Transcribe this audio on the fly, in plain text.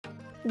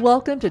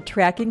Welcome to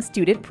Tracking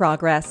Student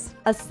Progress,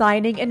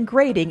 Assigning and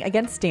Grading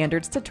Against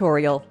Standards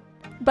tutorial.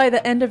 By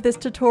the end of this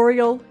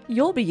tutorial,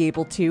 you'll be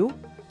able to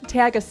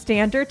tag a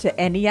standard to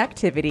any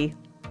activity,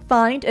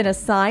 find and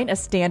assign a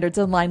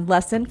standards-aligned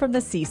lesson from the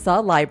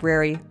Seesaw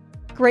library,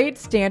 grade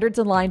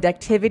standards-aligned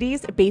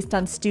activities based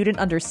on student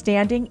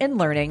understanding and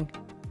learning.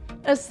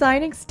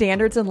 Assigning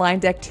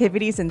standards-aligned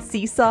activities in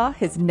Seesaw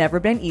has never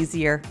been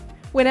easier.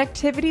 When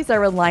activities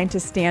are aligned to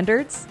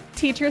standards,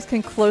 teachers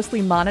can closely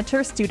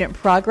monitor student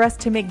progress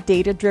to make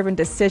data-driven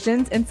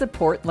decisions and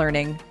support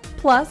learning.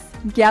 Plus,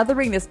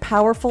 gathering this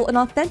powerful and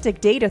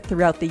authentic data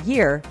throughout the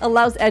year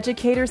allows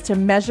educators to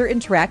measure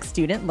and track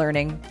student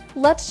learning.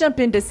 Let's jump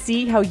in to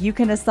see how you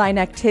can assign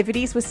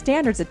activities with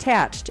standards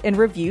attached and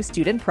review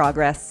student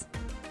progress.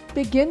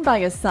 Begin by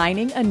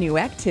assigning a new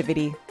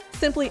activity.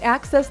 Simply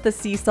access the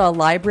Seesaw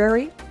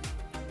library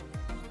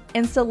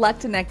and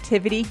select an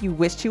activity you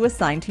wish to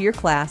assign to your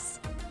class.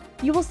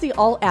 You will see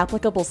all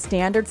applicable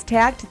standards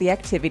tagged to the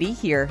activity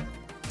here.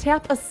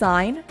 Tap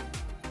Assign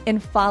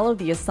and follow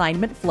the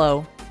assignment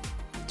flow.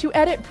 To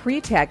edit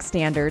pre-tag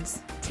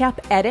standards,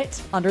 tap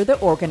Edit under the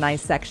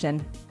Organize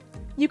section.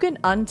 You can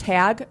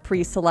untag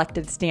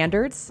pre-selected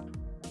standards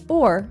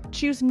or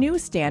choose new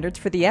standards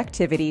for the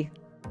activity.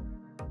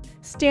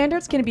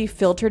 Standards can be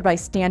filtered by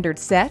standard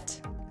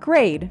set,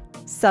 grade,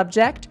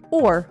 subject,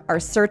 or are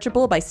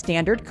searchable by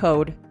standard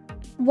code.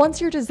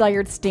 Once your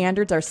desired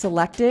standards are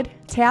selected,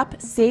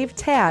 tap Save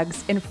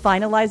Tags and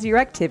finalize your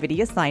activity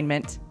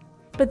assignment.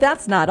 But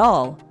that's not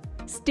all.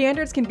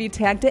 Standards can be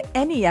tagged to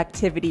any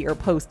activity or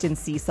post in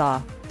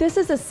Seesaw. This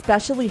is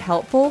especially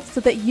helpful so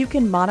that you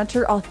can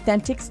monitor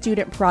authentic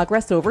student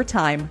progress over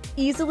time,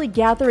 easily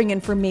gathering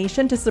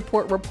information to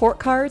support report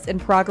cards and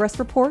progress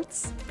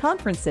reports,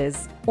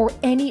 conferences, or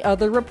any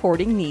other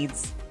reporting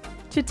needs.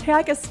 To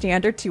tag a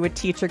standard to a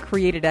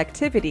teacher-created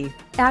activity,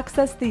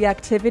 access the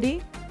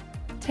activity,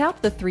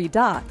 tap the three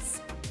dots,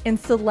 and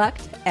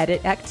select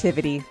Edit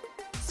Activity.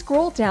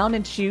 Scroll down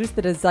and choose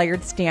the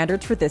desired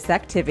standards for this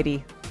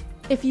activity.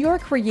 If you are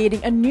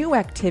creating a new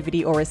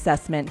activity or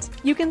assessment,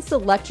 you can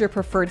select your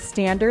preferred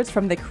standards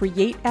from the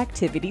Create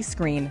Activity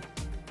screen.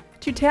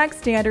 To tag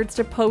standards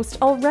to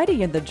post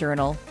already in the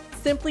journal,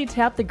 simply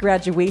tap the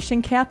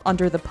graduation cap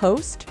under the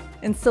post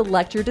and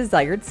select your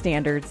desired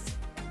standards.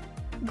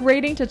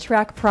 Grading to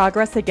track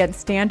progress against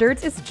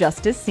standards is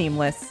just as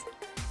seamless.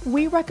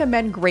 We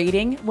recommend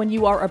grading when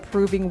you are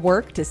approving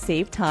work to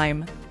save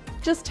time.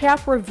 Just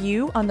tap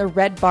Review on the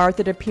red bar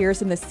that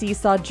appears in the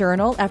Seesaw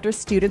journal after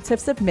students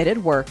have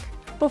submitted work.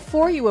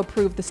 Before you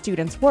approve the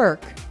student's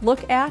work,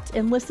 look at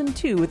and listen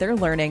to their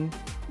learning.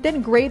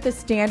 Then grade the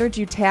standards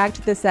you tagged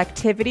to this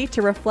activity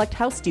to reflect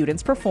how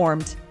students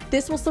performed.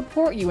 This will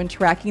support you in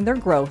tracking their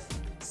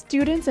growth.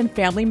 Students and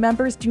family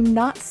members do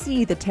not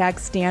see the tag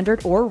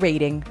standard or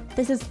rating.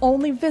 This is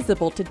only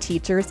visible to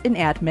teachers and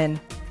admin.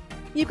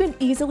 You can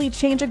easily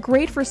change a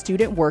grade for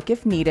student work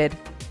if needed.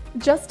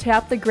 Just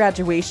tap the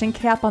graduation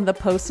cap on the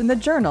post in the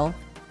journal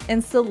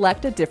and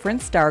select a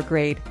different star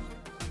grade.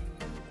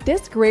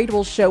 This grade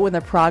will show in the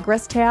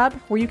Progress tab,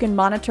 where you can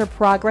monitor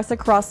progress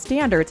across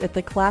standards at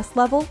the class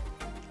level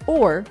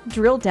or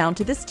drill down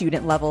to the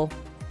student level.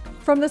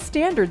 From the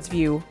Standards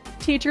view,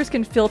 teachers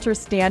can filter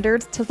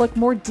standards to look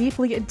more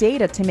deeply at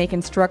data to make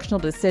instructional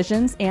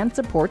decisions and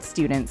support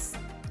students.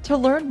 To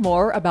learn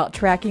more about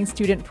tracking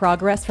student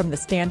progress from the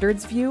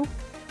Standards view,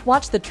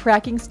 watch the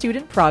Tracking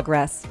Student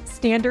Progress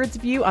Standards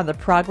view on the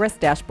Progress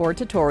Dashboard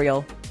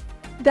tutorial.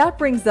 That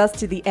brings us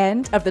to the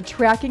end of the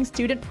Tracking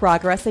Student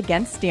Progress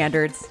Against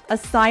Standards,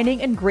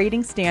 Assigning and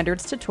Grading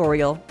Standards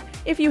tutorial.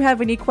 If you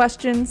have any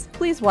questions,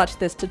 please watch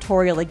this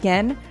tutorial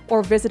again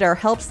or visit our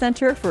Help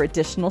Center for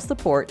additional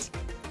support.